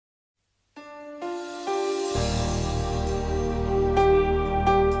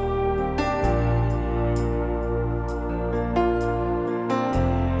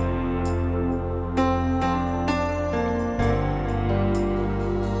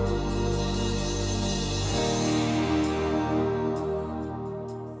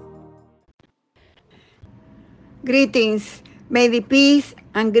Greetings. May the peace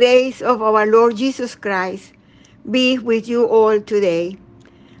and grace of our Lord Jesus Christ be with you all today.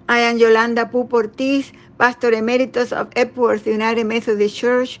 I am Yolanda Pup Ortiz, Pastor Emeritus of Epworth United Methodist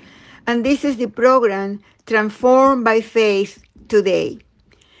Church, and this is the program Transformed by Faith Today.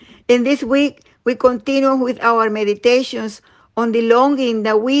 In this week, we continue with our meditations on the longing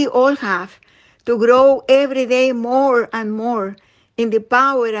that we all have to grow every day more and more in the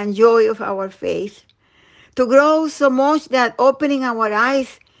power and joy of our faith. To grow so much that opening our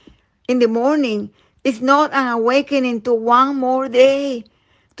eyes in the morning is not an awakening to one more day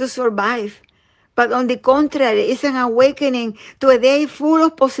to survive, but on the contrary, it's an awakening to a day full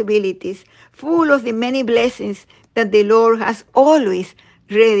of possibilities, full of the many blessings that the Lord has always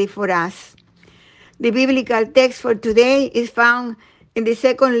ready for us. The biblical text for today is found in the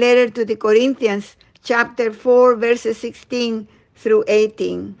second letter to the Corinthians, chapter 4, verses 16 through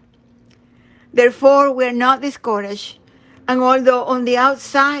 18. Therefore, we're not discouraged. And although on the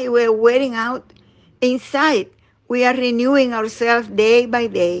outside we're wearing out, inside we are renewing ourselves day by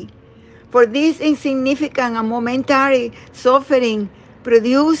day. For this insignificant and momentary suffering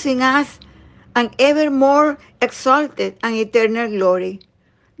producing us an ever more exalted and eternal glory.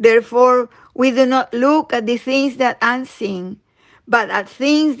 Therefore, we do not look at the things that are unseen, but at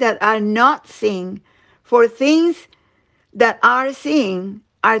things that are not seen. For things that are seen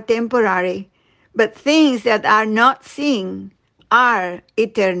are temporary, but things that are not seen are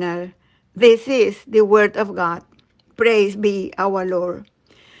eternal. This is the word of God. Praise be our Lord.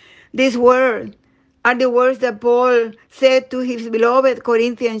 These words are the words that Paul said to his beloved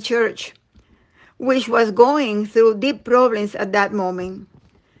Corinthian church, which was going through deep problems at that moment.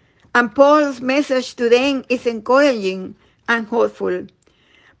 And Paul's message to them is encouraging and hopeful.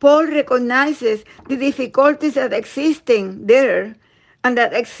 Paul recognizes the difficulties that existing there and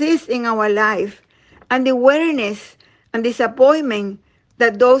that exist in our life, and the weariness and disappointment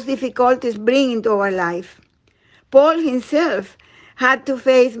that those difficulties bring into our life. Paul himself had to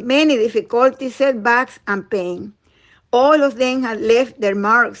face many difficulties, setbacks, and pain. All of them had left their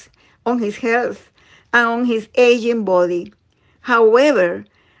marks on his health and on his aging body. However,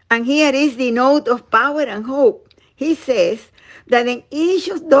 and here is the note of power and hope, he says that in each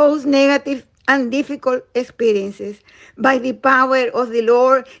of those negative and difficult experiences, by the power of the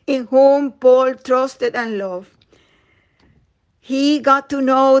Lord in whom Paul trusted and loved, he got to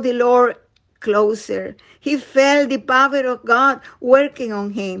know the Lord closer. He felt the power of God working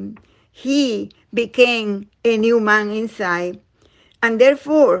on him. He became a new man inside. And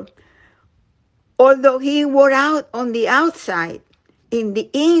therefore, although he wore out on the outside, in the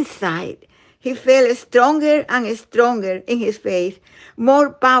inside, he felt stronger and stronger in his faith, more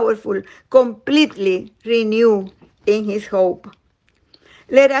powerful, completely renewed in his hope.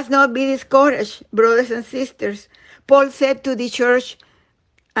 Let us not be discouraged, brothers and sisters. Paul said to the church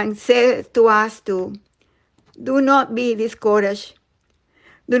and said to us too, do not be discouraged.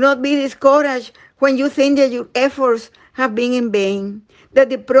 Do not be discouraged when you think that your efforts have been in vain, that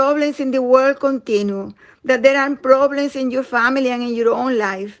the problems in the world continue, that there are problems in your family and in your own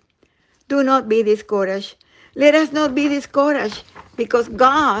life. Do not be discouraged. Let us not be discouraged because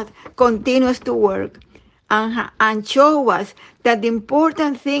God continues to work and show us that the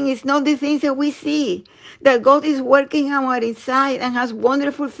important thing is not the things that we see, that God is working on our inside and has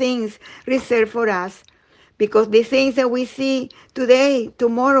wonderful things reserved for us. Because the things that we see today,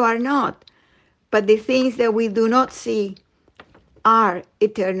 tomorrow are not. But the things that we do not see are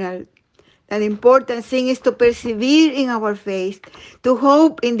eternal. The important thing is to persevere in our faith, to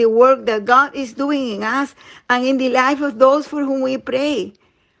hope in the work that God is doing in us and in the life of those for whom we pray.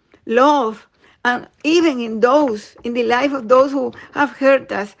 Love, and even in the life of those who have hurt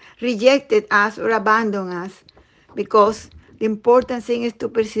us, rejected us, or abandoned us. Because the important thing is to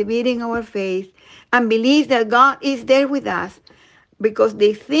persevere in our faith and believe that God is there with us. Because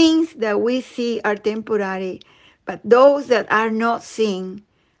the things that we see are temporary, but those that are not seen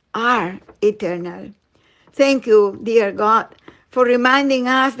are eternal. Thank you, dear God, for reminding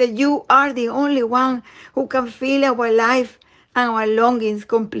us that you are the only one who can fill our life and our longings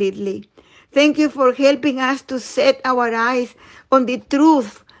completely. Thank you for helping us to set our eyes on the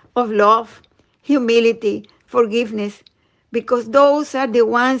truth of love, humility, forgiveness, because those are the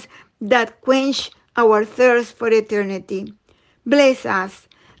ones that quench our thirst for eternity. Bless us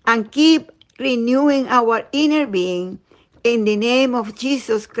and keep renewing our inner being. In the name of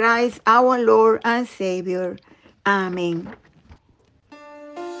Jesus Christ, our Lord and Savior. Amen.